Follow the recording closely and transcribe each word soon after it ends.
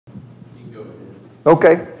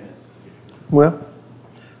Okay. Well,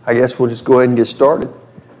 I guess we'll just go ahead and get started.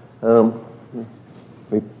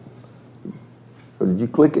 Did you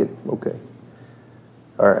click it? Okay.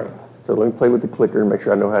 All right. So let me play with the clicker and make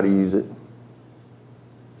sure I know how to use it.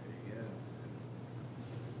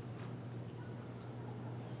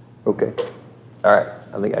 Okay. All right.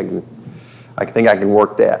 I think I can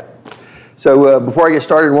work that. So before I get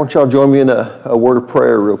started, won't y'all join me in a word of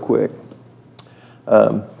prayer real quick?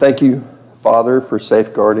 Thank you, Father, for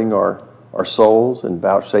safeguarding our souls and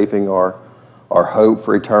vouchsafing our hope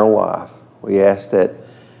for eternal life. We ask that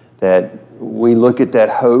we look at that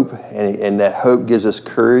hope, and that hope gives us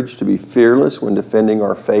courage to be fearless when defending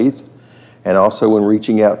our faith and also when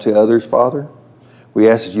reaching out to others, Father. We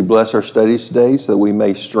ask that you bless our studies today so that we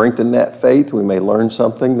may strengthen that faith, we may learn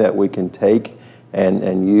something that we can take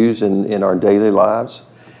and use in our daily lives.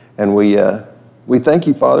 And we thank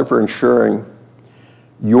you, Father, for ensuring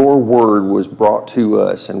your word was brought to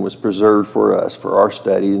us and was preserved for us, for our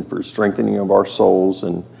study and for strengthening of our souls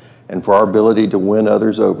and for our ability to win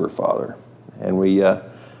others over, Father. And we pray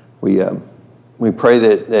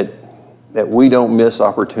that we don't miss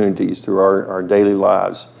opportunities through our daily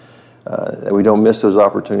lives, that we don't miss those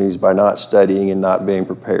opportunities by not studying and not being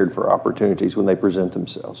prepared for opportunities when they present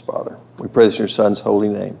themselves, Father. We pray this in your Son's holy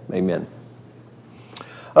name. Amen.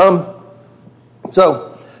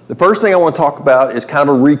 So the first thing I want to talk about is kind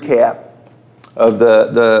of a recap of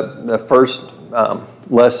the first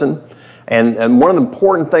lesson. And one of the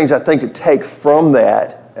important things I think to take from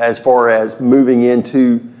that as far as moving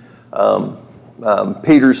into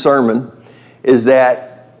Peter's sermon is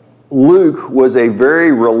that Luke was a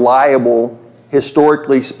very reliable,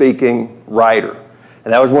 historically speaking, writer.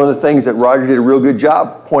 And that was one of the things that Roger did a real good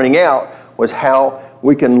job pointing out, was how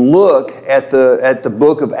we can look at the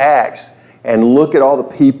book of Acts and look at all the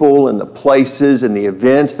people and the places and the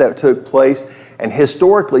events that took place. And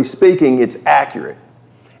historically speaking, it's accurate.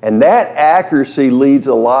 And that accuracy leads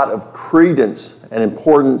a lot of credence and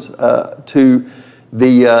importance to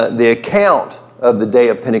the account of the day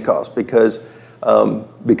of Pentecost, because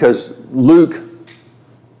Luke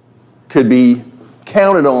could be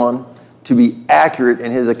counted on to be accurate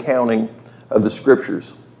in his accounting of the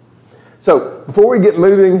Scriptures. So before we get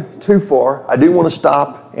moving too far, I do want to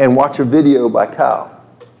stop and watch a video by Kyle.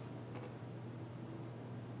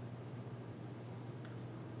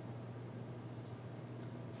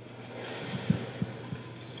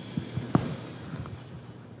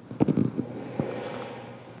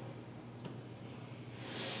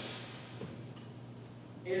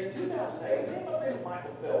 In 2008,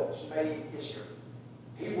 Michael Phelps made history.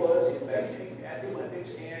 He was in Beijing at the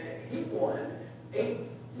Olympics, and he won 8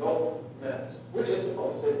 gold medals, which is the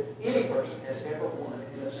most that any person has ever won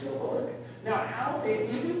in a single Olympics. Now, how did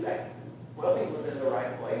he do that? Well, he was in the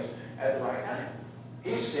right place at the right time.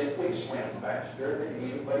 He simply swam faster than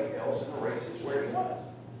anybody else in the races where he was.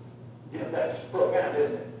 Yeah, that's profound,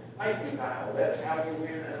 isn't it? Thank you, Kyle. That's how you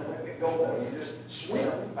win an Olympic gold medal. You just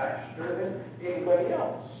swim faster than anybody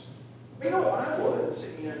else. You know, if I was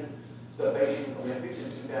in the Beijing Olympics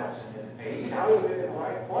in 2008, I would have been in the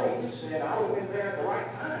right place, and I would have been there at the right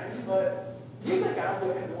time, but you think I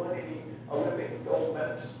would have won any Olympic gold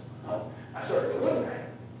medals? No, I certainly wouldn't have.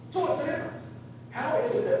 So what's the difference? How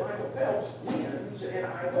is it that Michael Phelps wins and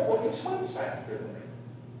I don't? Well, he swims faster than me.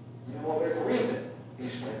 You know, well, there's a reason he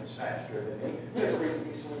swims faster than me. There's a reason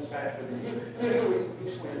he swims faster than you. There's a reason he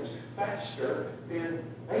swims faster than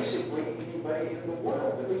basically anybody in the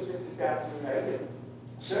world, at least in 2008 and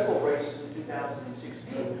several races in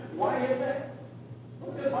 2016. Why is that?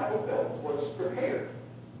 Well, because Michael Phelps was prepared.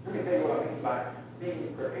 Let me tell you what I mean by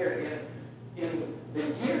being prepared. In the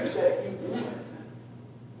years that he won,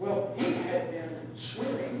 well, he had been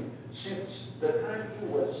swimming since the time he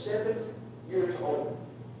was 7 years old.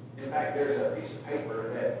 In fact, there's a piece of paper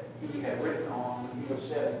that he had written on when he was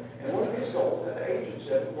 7. And one of his goals at the age of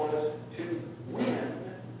 7 was to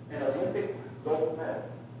win an Olympic gold medal.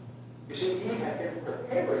 You see, he had been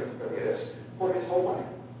preparing for this for his whole life.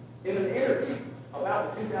 In an interview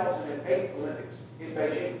about the 2008 Olympics in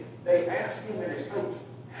Beijing, they asked him and his coach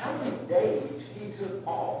how many days he took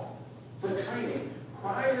off for training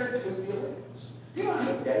prior to the Olympics. Do you know how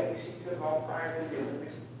many days he took off prior to the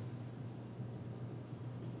Olympics?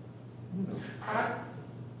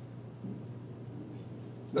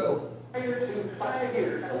 Prior to 5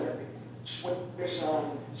 years Olympic. Swimming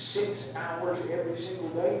on 6 hours every single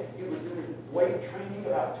day. He was doing weight training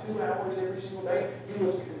about 2 hours every single day. He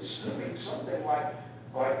was consuming something like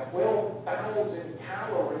 12,000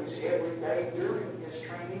 calories every day during his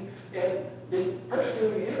training. And the person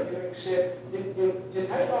doing the interviewing said, did you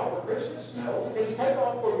take off for Christmas? No. Did you take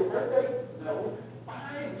off for your birthday? No.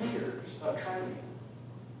 5 years of training,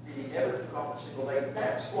 and he never took off a single day.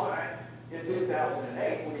 That's why in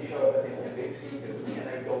 2008, when he showed up at the Olympics, he could win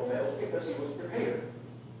 8 gold medals because he was prepared.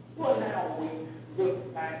 Well, now we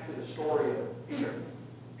look back to the story of Peter.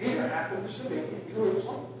 Peter happens to be in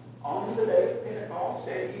Jerusalem on the day of Pentecost,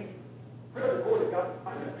 and he recorded God's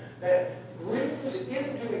commandment that brings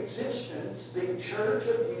into existence the church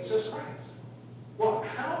of Jesus Christ. Well,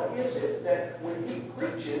 how is it that when he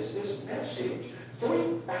preaches this message,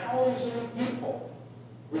 3,000 people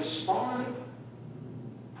respond,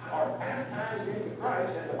 are baptized into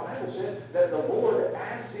Christ, and the Bible says that the Lord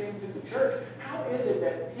adds them to the church? How is it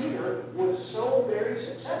that Peter was so very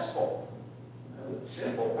successful? The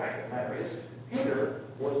simple fact of the matter is, Peter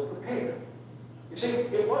was prepared. You see,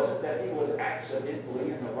 it wasn't that he was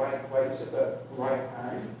accidentally in the right place at the right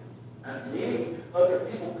time. Many other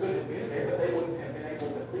people could have been there, but they wouldn't have been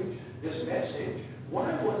able to preach this message.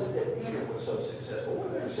 Why was it that Peter was so successful? Well,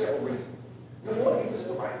 there are several reasons. Number one, he was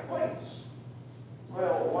in the right place.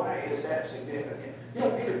 Well, why is that significant? You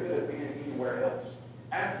know, Peter could have been anywhere else.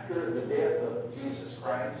 After the death of Jesus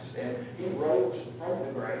Christ, and he rose from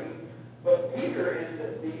the grave, but Peter and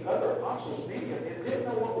the other apostles, many of them, didn't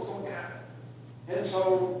know what was going to happen. And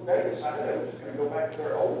so they decided they were just going to go back to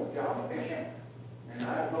their old job of fishing. And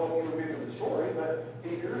I don't know if you remember the story, but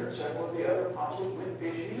Peter and several of the other apostles went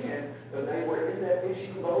fishing, and they were in that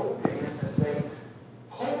fishing boat, and they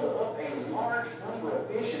pulled up a large number of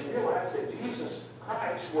fish and realized that Jesus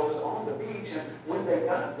Christ was on the beach. And when they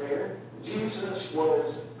got there, Jesus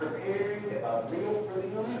was preparing a meal for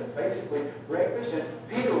them, basically breakfast. And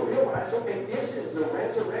Peter realized, okay, this is the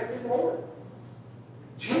resurrected Lord.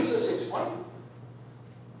 Jesus explained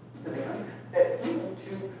to them that he wanted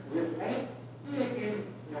to remain.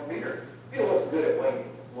 Peter wasn't good at waiting,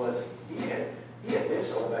 was he? He had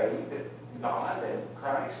disobeyed God and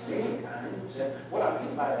Christ many times. And what I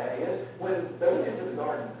mean by that is, when they went into the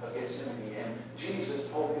Garden of Gethsemane, and Jesus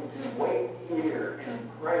told him to wait here and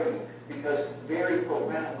pray because very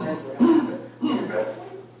profound things were going to happen, Peter fell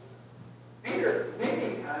asleep. Peter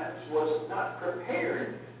many times was not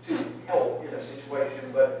prepared to help in a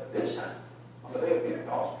situation, but this time, on the day of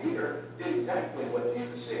Pentecost, Peter did exactly what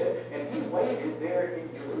Jesus said, and he waited there in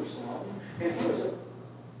Jerusalem, and he was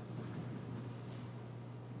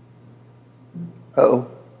Uh-oh.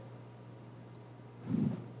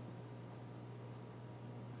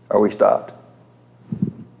 Are we stopped?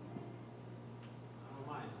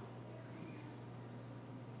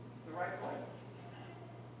 the right place.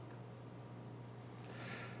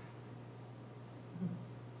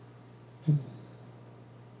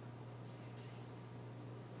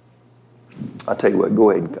 I'll tell you what,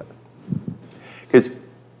 go ahead and cut. Because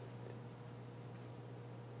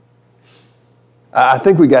I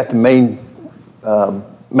think we got the main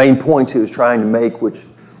points he was trying to make, which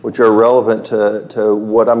are relevant to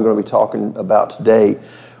what I'm going to be talking about today,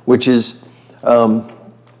 which is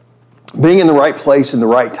being in the right place in the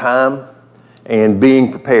right time and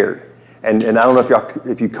being prepared. And I don't know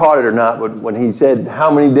if you caught it or not, but when he said,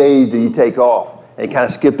 how many days do you take off? And he kind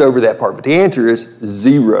of skipped over that part. But the answer is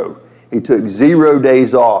 0. He took 0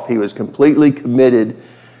 days off. He was completely committed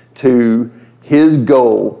to his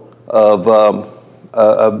goal of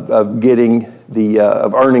getting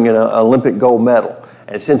of earning an Olympic gold medal.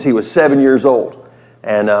 And since he was 7 years old,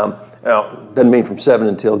 and doesn't mean from 7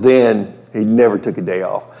 until then, he never took a day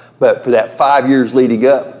off. But for that 5 years leading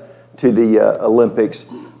up to the Olympics,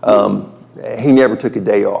 he never took a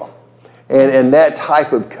day off. And that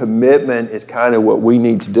type of commitment is kind of what we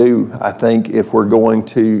need to do, I think, if we're going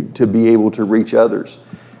to be able to reach others.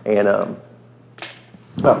 And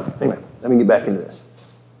anyway, let me get back into this.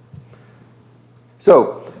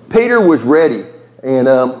 So Peter was ready, and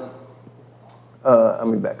let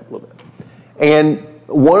me back up a little bit. And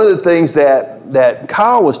one of the things that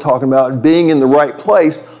Kyle was talking about, being in the right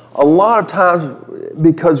place, a lot of times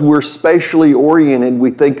because we're spatially oriented,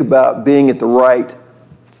 we think about being at the right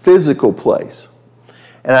physical place.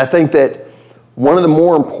 And I think that one of the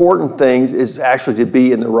more important things is actually to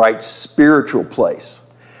be in the right spiritual place.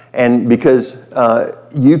 And because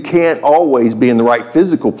you can't always be in the right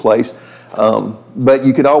physical place, but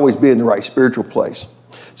you can always be in the right spiritual place.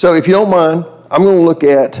 So if you don't mind, I'm going to look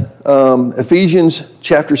at Ephesians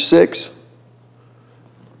chapter 6.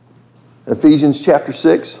 Ephesians chapter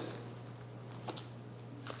 6.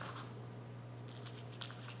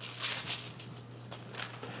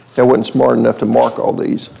 I wasn't smart enough to mark all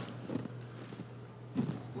these.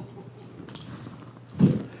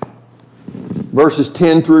 Verses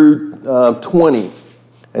 10 through 20. And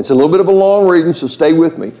it's a little bit of a long reading, so stay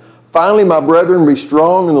with me. Finally, my brethren, be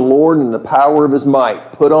strong in the Lord and in the power of his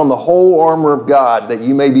might. Put on the whole armor of God, that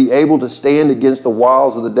you may be able to stand against the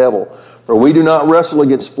wiles of the devil. For we do not wrestle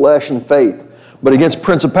against flesh and faith, but against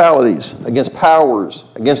principalities, against powers,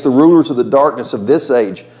 against the rulers of the darkness of this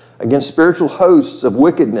age, against spiritual hosts of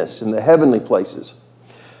wickedness in the heavenly places.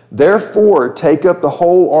 Therefore, take up the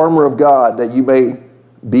whole armor of God, that you may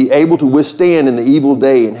be able to withstand in the evil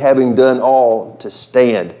day, and having done all, to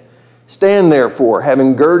stand. Stand therefore,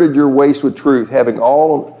 having girded your waist with truth, having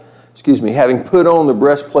put on the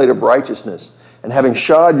breastplate of righteousness, and having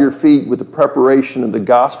shod your feet with the preparation of the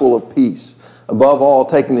gospel of peace. Above all,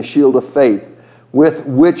 taking the shield of faith, with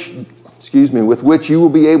which you will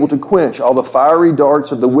be able to quench all the fiery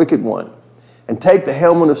darts of the wicked one. And take the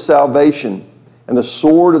helmet of salvation and the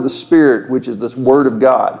sword of the Spirit, which is the word of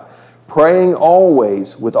God, praying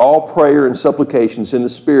always with all prayer and supplications in the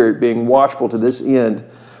Spirit, being watchful to this end,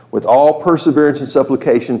 with all perseverance and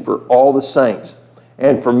supplication for all the saints,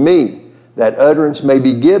 and for me, that utterance may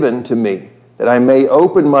be given to me, that I may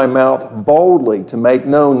open my mouth boldly to make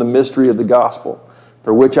known the mystery of the gospel,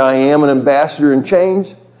 for which I am an ambassador in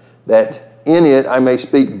chains, that in it I may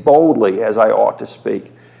speak boldly as I ought to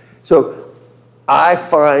speak. So I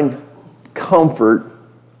find comfort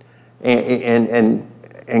and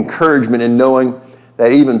encouragement in knowing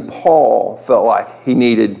that even Paul felt like he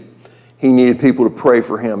needed people to pray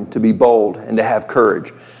for him, to be bold and to have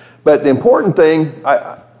courage. But the important thing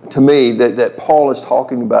to me that Paul is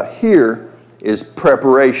talking about here is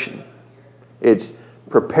preparation. It's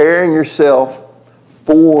preparing yourself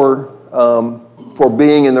for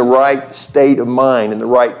being in the right state of mind, in the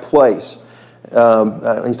right place. He's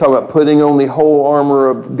talking about putting on the whole armor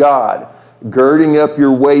of God, girding up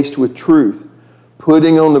your waist with truth,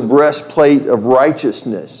 putting on the breastplate of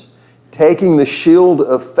righteousness, taking the shield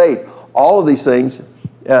of faith. All of these things,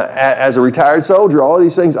 as a retired soldier, all of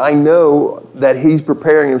these things, I know that he's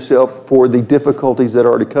preparing himself for the difficulties that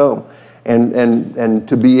are to come, and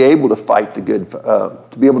to be able to fight to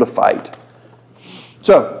be able to fight.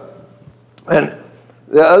 So, and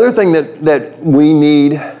the other thing that we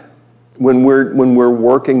need when we're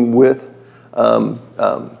working with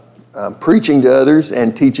preaching to others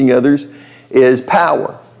and teaching others is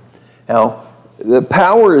power. Now, the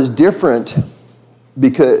power is different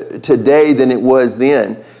today than it was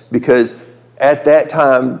then, because at that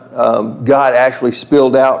time God actually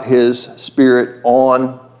spilled out His Spirit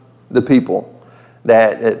on the people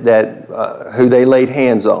that who they laid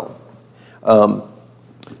hands on.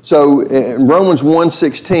 So in Romans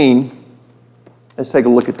 1:16, let's take a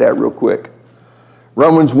look at that real quick.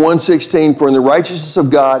 Romans 1:16, for in the righteousness of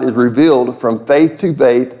God is revealed from faith to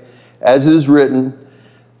faith, as it is written,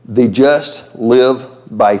 the just live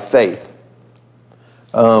by faith.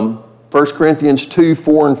 1 Corinthians 2,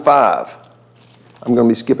 4, and 5. I'm going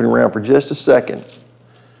to be skipping around for just a second.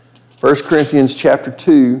 1 Corinthians chapter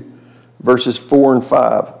 2, verses 4 and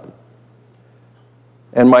 5.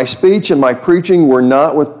 And my speech and my preaching were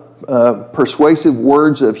not with persuasive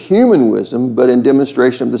words of human wisdom, but in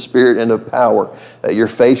demonstration of the Spirit and of power, that your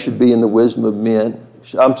faith should be in the wisdom of men.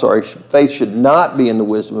 Faith should not be in the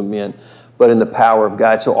wisdom of men, but in the power of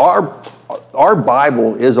God. So our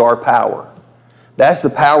Bible is our power. That's the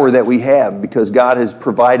power that we have because God has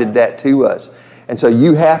provided that to us. And so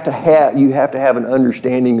you have to have an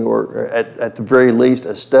understanding, or at the very least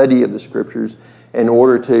a study of the Scriptures, in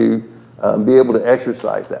order to be able to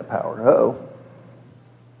exercise that power. Uh-oh.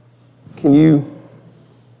 Can you?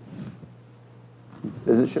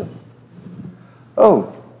 Does it show?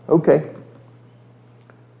 Oh, okay.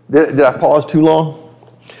 Did I pause too long?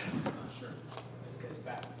 Sure. Let's get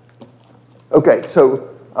back. Okay, so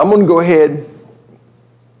I'm going to go ahead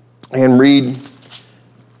and read,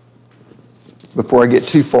 before I get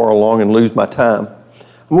too far along and lose my time.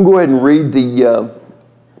 I'm going to go ahead and read the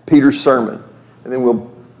Peter's sermon, and then we'll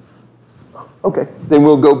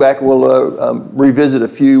go back and we'll revisit a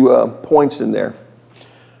few points in there.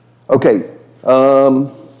 Okay, so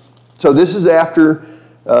this is after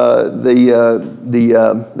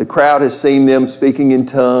the crowd has seen them speaking in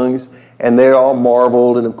tongues, and they're all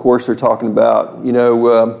marveled, and of course they're talking about,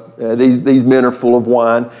 these men are full of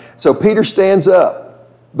wine. So Peter stands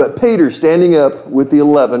up, but Peter, standing up with the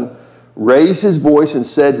 11, raised his voice and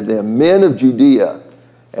said to them, Men of Judea,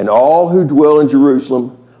 and all who dwell in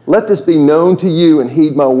Jerusalem, let this be known to you, and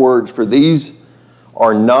heed my words, for these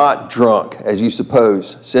are not drunk, as you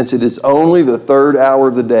suppose, since it is only the 3rd hour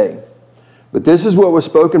of the day. But this is what was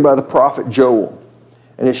spoken by the prophet Joel.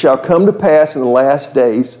 And it shall come to pass in the last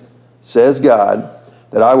days, says God,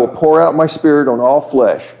 that I will pour out my Spirit on all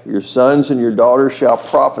flesh. Your sons and your daughters shall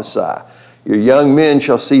prophesy. Your young men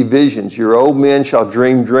shall see visions. Your old men shall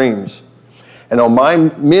dream dreams. And on my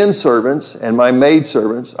men servants and my maid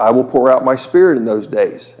servants I will pour out my Spirit in those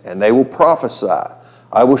days, and they will prophesy.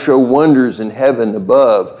 I will show wonders in heaven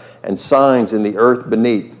above and signs in the earth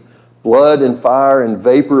beneath, blood and fire and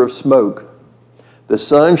vapor of smoke. The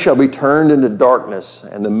sun shall be turned into darkness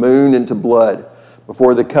and the moon into blood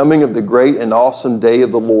before the coming of the great and awesome day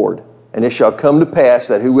of the Lord. And it shall come to pass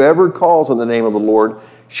that whoever calls on the name of the Lord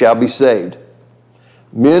shall be saved.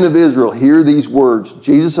 Men of Israel, hear these words.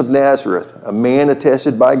 Jesus of Nazareth, a man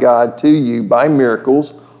attested by God to you by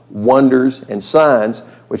miracles, wonders, and signs,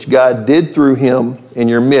 which God did through him in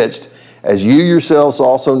your midst, as you yourselves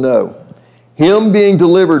also know. Him being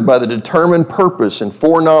delivered by the determined purpose and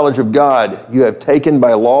foreknowledge of God, you have taken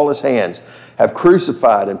by lawless hands, have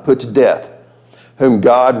crucified and put to death, whom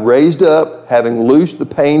God raised up, having loosed the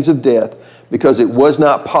pains of death, because it was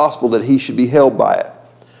not possible that he should be held by it.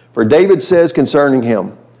 For David says concerning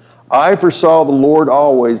him, I foresaw the Lord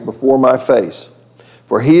always before my face.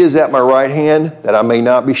 For he is at my right hand, that I may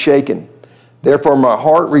not be shaken. Therefore my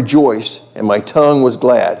heart rejoiced, and my tongue was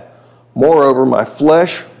glad. Moreover, my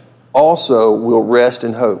flesh also will rest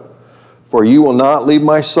in hope. For you will not leave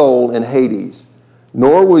my soul in Hades,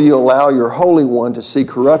 nor will you allow your Holy One to see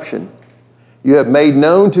corruption. You have made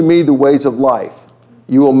known to me the ways of life.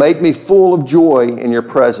 You will make me full of joy in your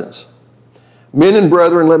presence. Men and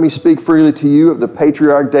brethren, let me speak freely to you of the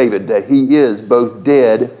patriarch David, that he is both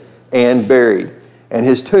dead and buried, and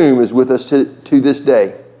his tomb is with us to this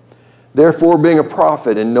day. Therefore, being a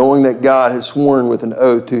prophet, and knowing that God has sworn with an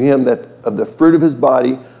oath to him that of the fruit of his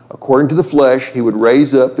body, according to the flesh, he would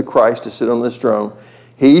raise up the Christ to sit on this throne,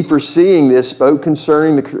 he, foreseeing this, spoke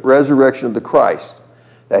concerning the resurrection of the Christ,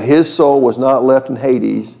 that his soul was not left in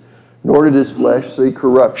Hades, nor did his flesh see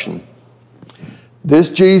corruption.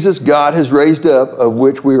 This Jesus God has raised up, of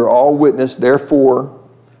which we are all witness. Therefore,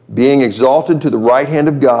 being exalted to the right hand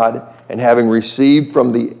of God, and having received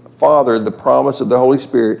from the Father the promise of the Holy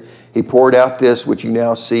Spirit, he poured out this which you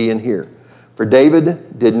now see and hear. For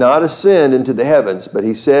David did not ascend into the heavens, but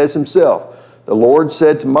he says himself, the Lord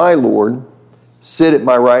said to my Lord, sit at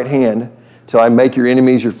my right hand, till I make your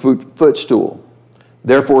enemies your footstool.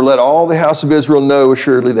 Therefore let all the house of Israel know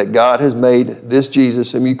assuredly that God has made this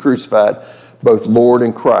Jesus whom you crucified, both Lord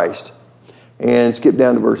and Christ. And skip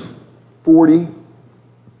down to verse 40.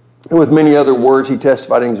 And with many other words he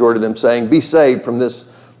testified and exhorted them, saying, be saved from this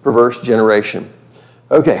perverse generation.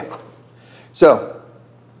 Okay, so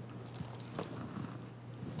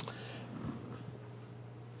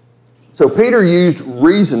Peter used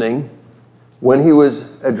reasoning when he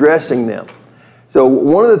was addressing them. So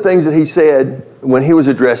one of the things that he said when he was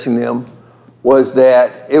addressing them was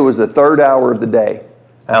that it was the third hour of the day.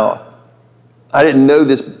 Now, I didn't know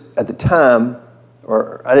this at the time,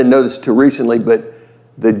 or I didn't know this till recently, but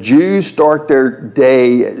the Jews start their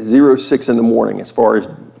day at 06 in the morning as far as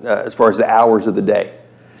the hours of the day.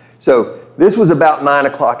 So this was about 9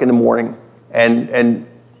 o'clock in the morning, and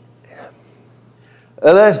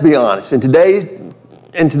let's be honest. In today's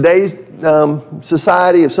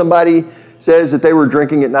society, if somebody says that they were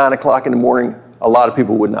drinking at 9 o'clock in the morning, a lot of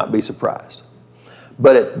people would not be surprised.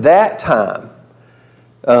 But at that time,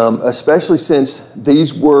 especially since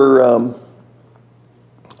these were,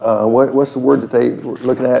 what's the word that they were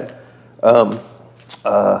looking at?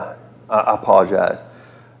 I apologize.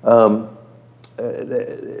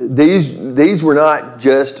 These were not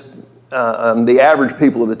just the average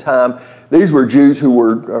people of the time. These were Jews who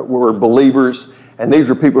were believers, and these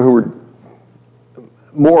were people who were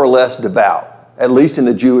more or less devout, at least in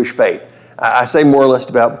the Jewish faith. I say more or less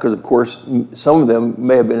devout because, of course, some of them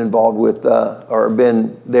may have been involved with or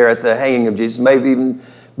been there at the hanging of Jesus. May have even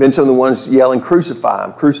been some of the ones yelling, crucify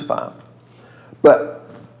him, crucify him. But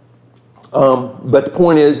the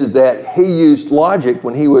point is that he used logic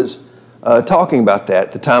when he was talking about that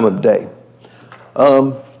at the time of day.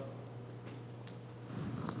 Let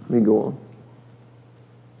me go on.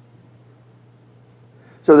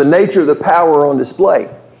 So the nature of the power on display.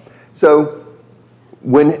 So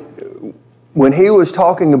when he was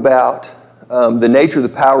talking about the nature of the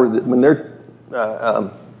power, when they're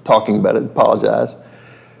talking about it, apologize.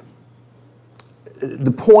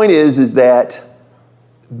 The point is that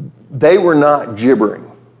they were not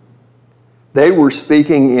gibbering. They were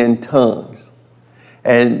speaking in tongues.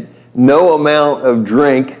 And no amount of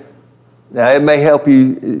drink, now it may help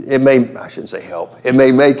you, I shouldn't say help, it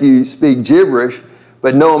may make you speak gibberish,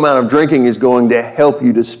 but no amount of drinking is going to help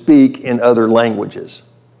you to speak in other languages.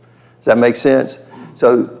 Does that make sense?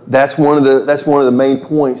 So that's one of the main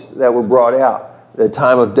points that were brought out. The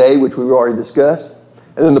time of day, which we've already discussed,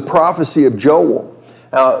 and then the prophecy of Joel.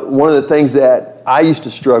 Now, one of the things that I used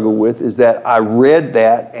to struggle with is that I read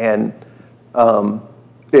that and I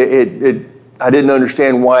didn't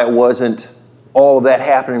understand why it wasn't all of that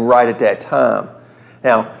happening right at that time.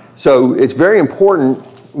 Now, so it's very important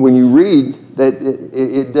when you read that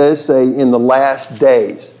it does say in the last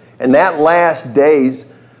days. And that last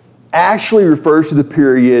days actually refers to the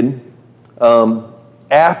period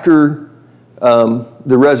after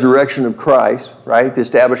the resurrection of Christ, right? The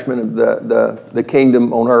establishment of the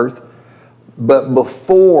kingdom on earth, but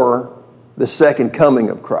before the second coming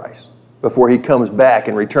of Christ, before he comes back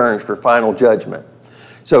and returns for final judgment.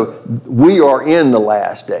 So we are in the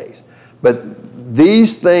last days. But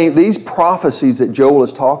these prophecies that Joel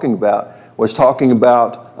is talking about, was talking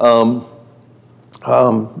about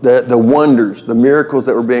the wonders, the miracles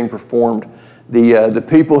that were being performed, the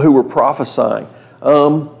people who were prophesying.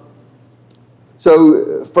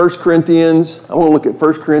 So 1 Corinthians, I want to look at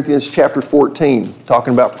 1 Corinthians chapter 14,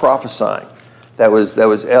 talking about prophesying. That was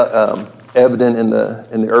evident in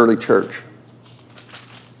the early church.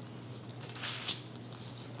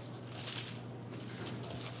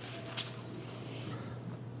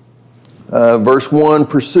 Verse 1,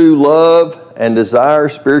 pursue love and desire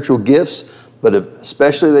spiritual gifts, but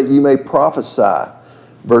especially that you may prophesy.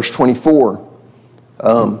 Verse 24,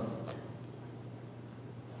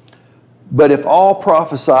 but if all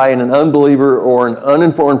prophesy and an unbeliever or an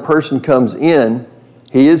uninformed person comes in,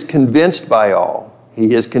 he is convinced by all.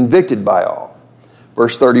 He is convicted by all.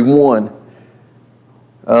 Verse 31,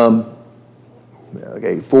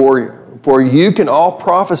 for you can all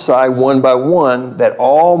prophesy one by one, that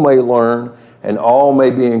all may learn and all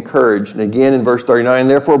may be encouraged. And again in verse 39,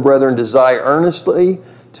 therefore, brethren, desire earnestly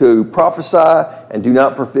to prophesy and do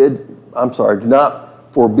not forbid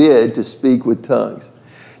to speak with tongues.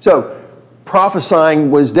 So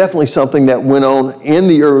prophesying was definitely something that went on in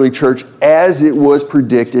the early church as it was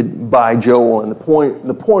predicted by Joel. And the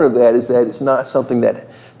point of that is that it's not something that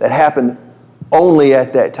happened only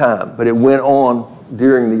at that time, but it went on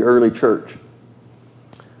during the early church.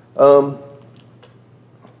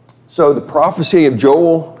 So the prophecy of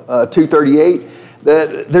Joel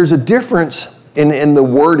 2:38, there's a difference in the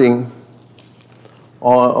wording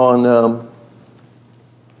on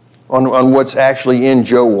what's actually in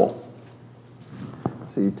Joel.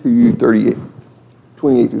 See, 2:38,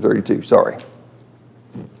 28 through 32, sorry.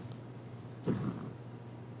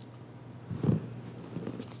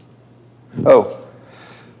 Oh,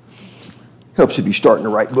 helps if you start in the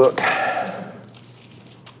right book.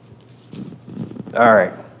 All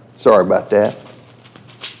right, sorry about that.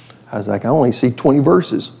 I was like, I only see 20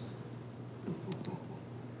 verses.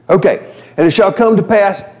 Okay, and it shall come to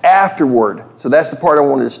pass afterward. So that's the part I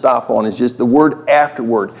wanted to stop on, is just the word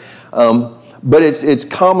afterward. But it's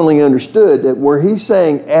commonly understood that where he's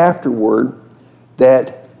saying afterward,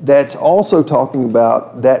 that's also talking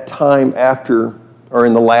about that time after or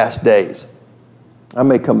in the last days. I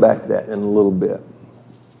may come back to that in a little bit.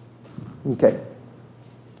 Okay.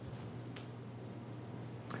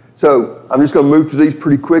 So I'm just going to move through these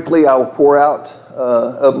pretty quickly. I will pour out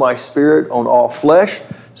of my spirit on all flesh.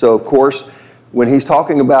 So of course, when he's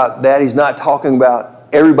talking about that, he's not talking about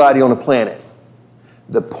everybody on the planet.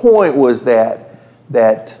 The point was that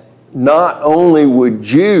not only would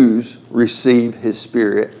Jews receive his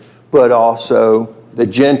spirit, but also the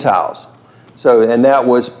Gentiles. So, and that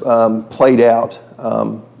was played out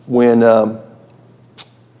when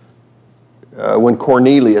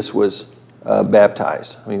Cornelius was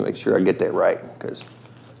baptized. Let me make sure I get that right, because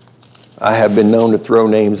I have been known to throw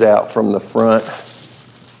names out from the front.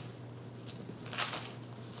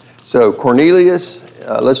 So Cornelius,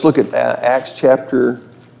 let's look at Acts chapter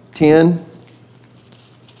 10.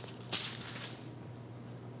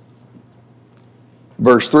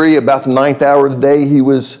 Verse 3, about the 9th hour of the day, he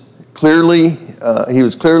was clearly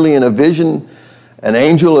in a vision, an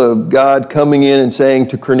angel of God coming in and saying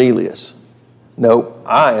to Cornelius. No,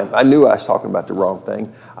 I knew I was talking about the wrong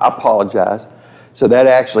thing. I apologize. So that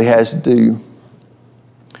actually has to do,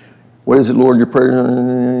 what is it, Lord, your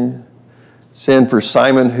prayer? Send for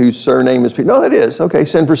Simon, whose surname is Peter. No, that is. Okay,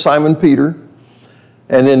 send for Simon Peter.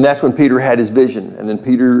 And then that's when Peter had his vision. And then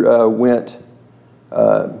Peter went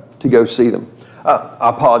to go see them. I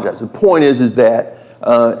apologize. The point is that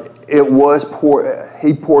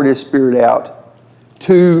he poured his spirit out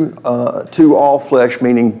to all flesh,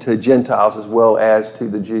 meaning to Gentiles as well as to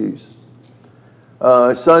the Jews.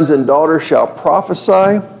 Sons and daughters shall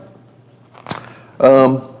prophesy.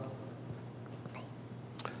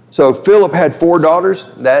 So Philip had 4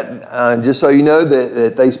 daughters. That just so you know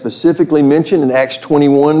that they specifically mentioned in Acts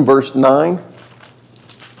 21, verse 9.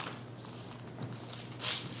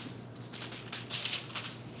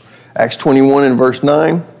 Acts 21 and verse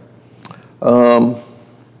 9.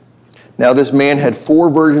 Now this man had 4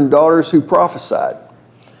 virgin daughters who prophesied.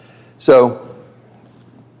 So,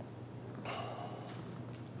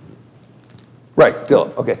 right,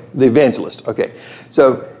 Philip, okay, the evangelist, okay.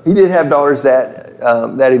 So he did have daughters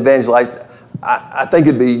that evangelized. I think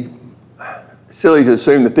it'd be silly to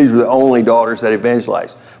assume that these were the only daughters that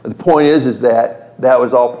evangelized. But the point is that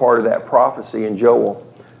was all part of that prophecy in Joel.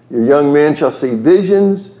 Your young men shall see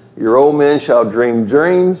visions, your old men shall dream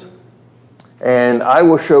dreams, and I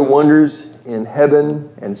will show wonders in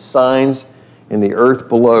heaven and signs in the earth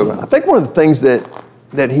below. I think one of the things that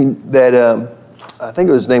I think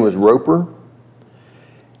his name was Roper.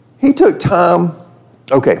 He took time.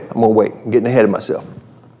 Okay, I'm going to wait. I'm getting ahead of myself.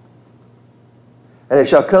 And it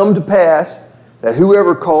shall come to pass that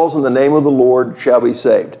whoever calls on the name of the Lord shall be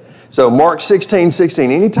saved. So Mark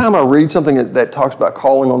 16:16. Anytime I read something that talks about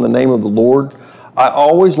calling on the name of the Lord, I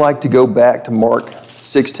always like to go back to Mark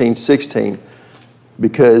 16:16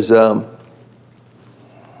 because I'm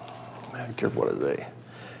careful, what are they?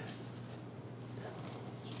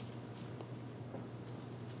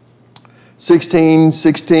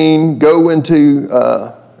 (16:16) Go into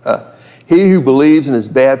he who believes and is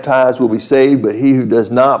baptized will be saved, but he who does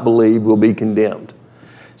not believe will be condemned.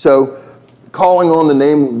 So, calling on the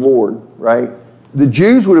name of the Lord, right? The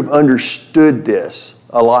Jews would have understood this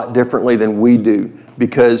a lot differently than we do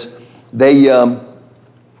because they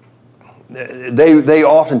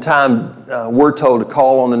oftentimes were told to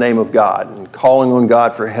call on the name of God and calling on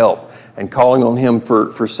God for help and calling on Him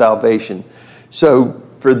for salvation. So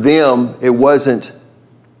for them, it wasn't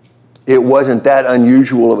that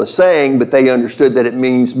unusual of a saying, but they understood that it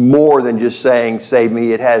means more than just saying, save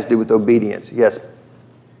me. It has to do with obedience. Yes?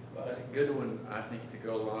 But a good one, I think, to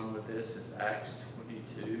go along with this is Acts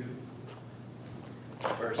 22,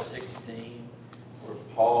 verse 16, where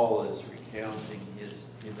Paul is recounting his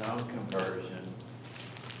own conversion.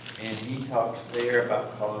 And he talks there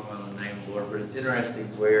about calling on the name of the Lord. But it's interesting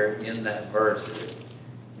where in that verse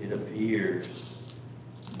it appears.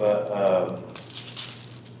 But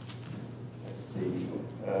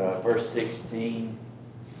verse 16,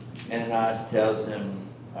 Ananias tells him,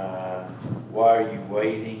 why are you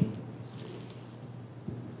waiting?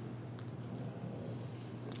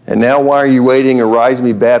 And now why are you waiting? Arise and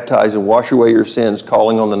be baptized and wash away your sins,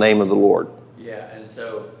 calling on the name of the Lord. Yeah, and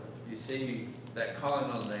so you see that calling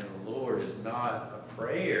on the name of the Lord is not a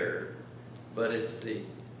prayer, but it's the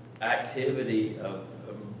activity of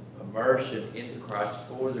immersion into Christ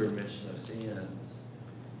for the remission of sins.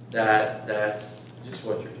 That's just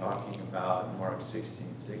what you're talking about in Mark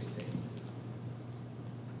 16:16.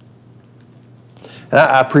 And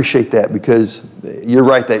I appreciate that because you're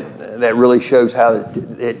right, that really shows how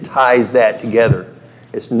it ties that together.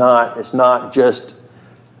 It's not just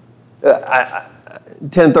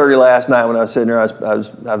 10:30 last night when I was sitting there, I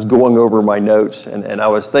was going over my notes and I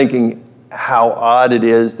was thinking how odd it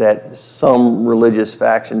is that some religious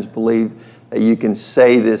factions believe that you can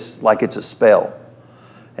say this like it's a spell.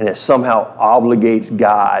 And it somehow obligates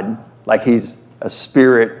God, like He's a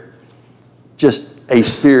spirit, just a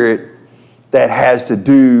spirit that has to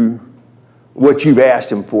do what you've asked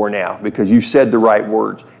Him for now because you said the right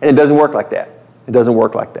words. And it doesn't work like that. It doesn't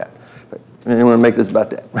work like that. But I didn't want to make this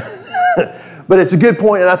about that. But it's a good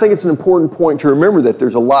point, and I think it's an important point to remember that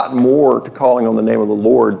there's a lot more to calling on the name of the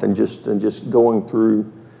Lord than just going through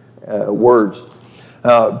words.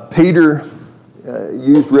 Peter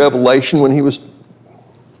used revelation when he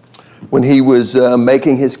was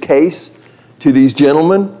making his case to these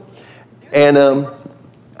gentlemen. And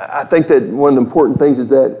I think that one of the important things is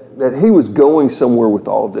that he was going somewhere with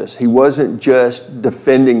all of this. He wasn't just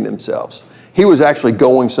defending themselves. He was actually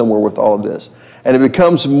going somewhere with all of this. And it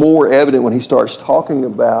becomes more evident when he starts talking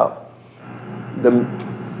about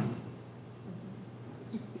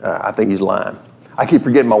I think he's lying. I keep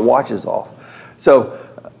forgetting my watch is off. So,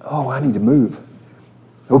 I need to move.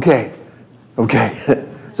 Okay.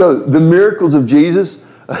 So the miracles of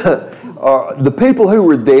Jesus, the people who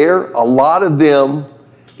were there, a lot of them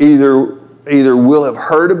either will have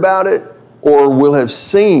heard about it or will have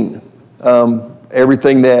seen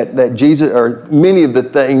everything that Jesus, or many of the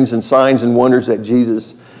things and signs and wonders that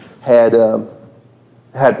Jesus had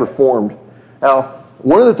performed. Now,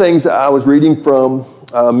 one of the things I was reading from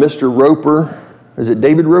Mr. Roper, is it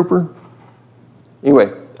David Roper?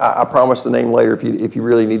 Anyway, I promise the name later if you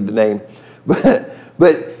really need the name.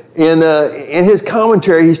 But in his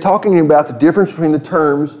commentary, he's talking about the difference between the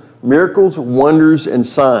terms miracles, wonders, and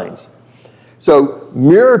signs. So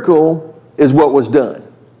miracle is what was done.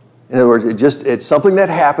 In other words, it's something that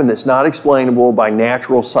happened that's not explainable by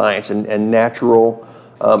natural science and natural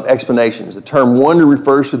explanations. The term wonder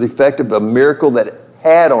refers to the effect of a miracle that it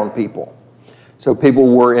had on people. So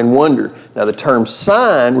people were in wonder. Now the term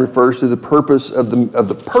sign refers to the purpose of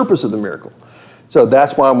the miracle. So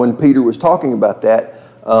that's why when Peter was talking about that,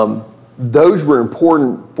 those were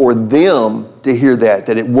important for them to hear that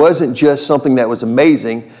it wasn't just something that was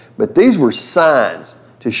amazing, but these were signs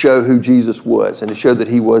to show who Jesus was and to show that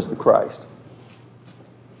he was the Christ.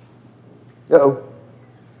 Uh-oh.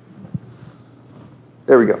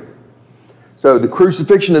 There we go. So the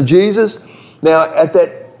crucifixion of Jesus. Now,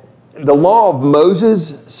 the law of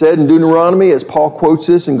Moses said in Deuteronomy, as Paul quotes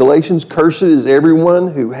this in Galatians, "Cursed is everyone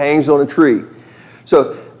who hangs on a tree."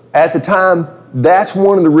 So at the time, that's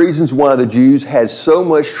one of the reasons why the Jews had so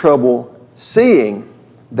much trouble seeing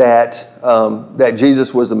that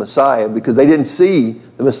Jesus was the Messiah, because they didn't see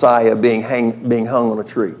the Messiah being hung on a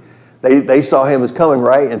tree. They saw him as coming,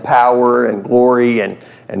 right, in power and glory and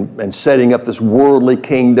setting up this worldly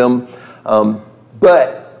kingdom.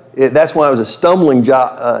 That's why it was a stumbling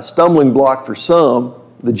block for some,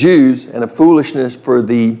 the Jews, and a foolishness for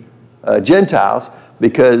the Gentiles,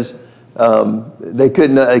 because they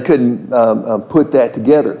couldn't put that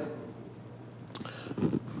together.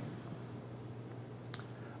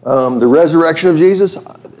 The resurrection of Jesus.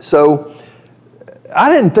 So I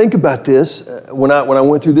didn't think about this when I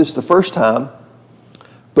went through this the first time,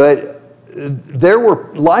 but there were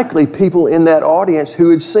likely people in that audience who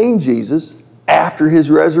had seen Jesus after his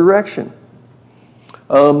resurrection.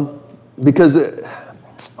 Because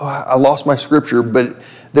I lost my scripture, but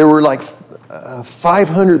there were like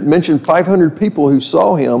 500 people who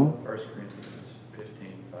saw him.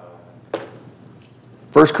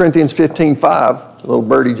 1 Corinthians 15:5. A little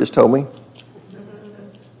birdie just told me.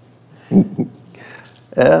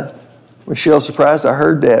 Yeah, Michelle's surprised I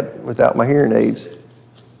heard that without my hearing aids.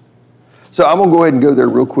 So I'm going to go ahead and go there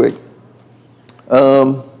real quick.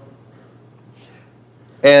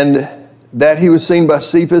 And that he was seen by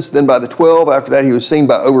Cephas, then by the 12. After that he was seen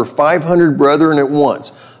by over 500 brethren at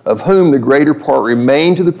once, of whom the greater part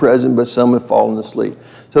remain to the present, but some have fallen asleep.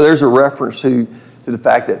 So there's a reference to the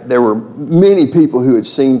fact that there were many people who had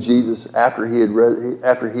seen Jesus after he had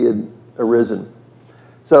arisen.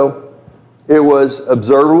 So it was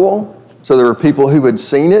observable. So there were people who had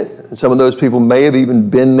seen it. And some of those people may have even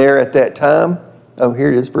been there at that time. Oh,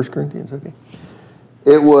 here it is, 1 Corinthians. Okay.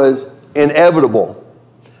 It was inevitable.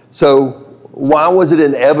 So why was it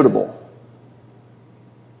inevitable?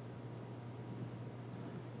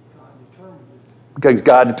 Because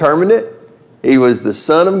God determined it. He was the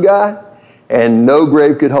Son of God, and no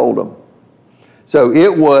grave could hold him. So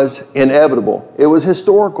it was inevitable. It was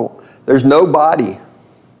historical. There's nobody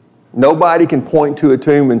can point to a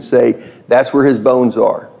tomb and say, that's where his bones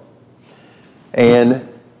are. And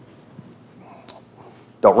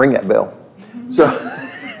don't ring that bell. So,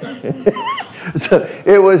 so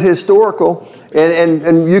it was historical.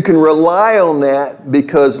 And you can rely on that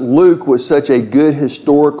because Luke was such a good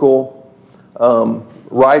historical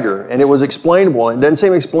writer. And it was explainable. It doesn't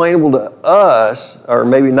seem explainable to us, or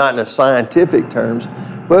maybe not in a scientific terms,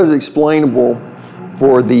 but it was explainable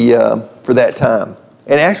for that time.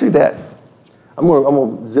 And actually I'm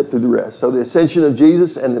going to zip through the rest. So the ascension of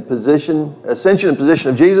Jesus and ascension and position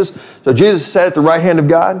of Jesus. So Jesus sat at the right hand of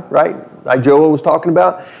God, right? Like Joel was talking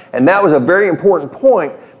about. And that was a very important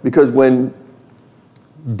point, because when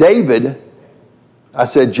David, I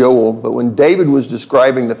said Joel, but when David was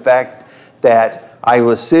describing the fact that I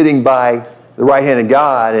was sitting by the right hand of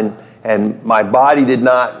God and my body did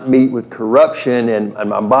not meet with corruption and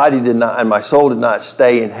my soul did not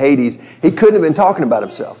stay in Hades, he couldn't have been talking about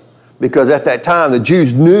himself. Because at that time, the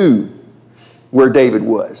Jews knew where David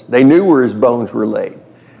was. They knew where his bones were laid.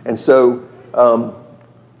 And so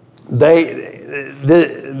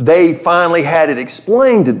they finally had it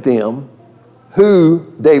explained to them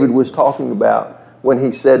who David was talking about when he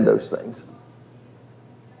said those things.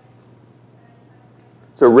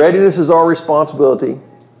 So readiness is our responsibility.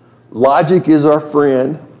 Logic is our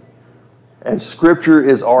friend. And Scripture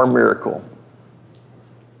is our miracle.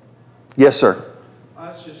 Yes, sir.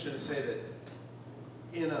 I was just going to say that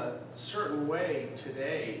in a certain way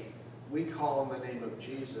today, we call on the name of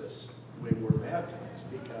Jesus when we're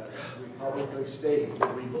baptized, because we publicly state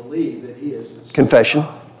that we believe that he is the Son of Confession.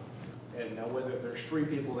 God. And now whether there's 3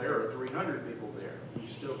 people there or 300 people there, you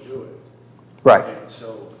still do it. Right. And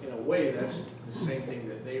so in a way, that's the same thing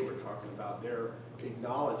that they were talking about. They're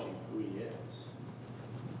acknowledging who he is.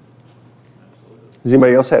 Absolutely. Does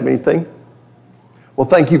anybody else have anything? Well,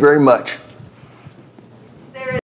 thank you very much.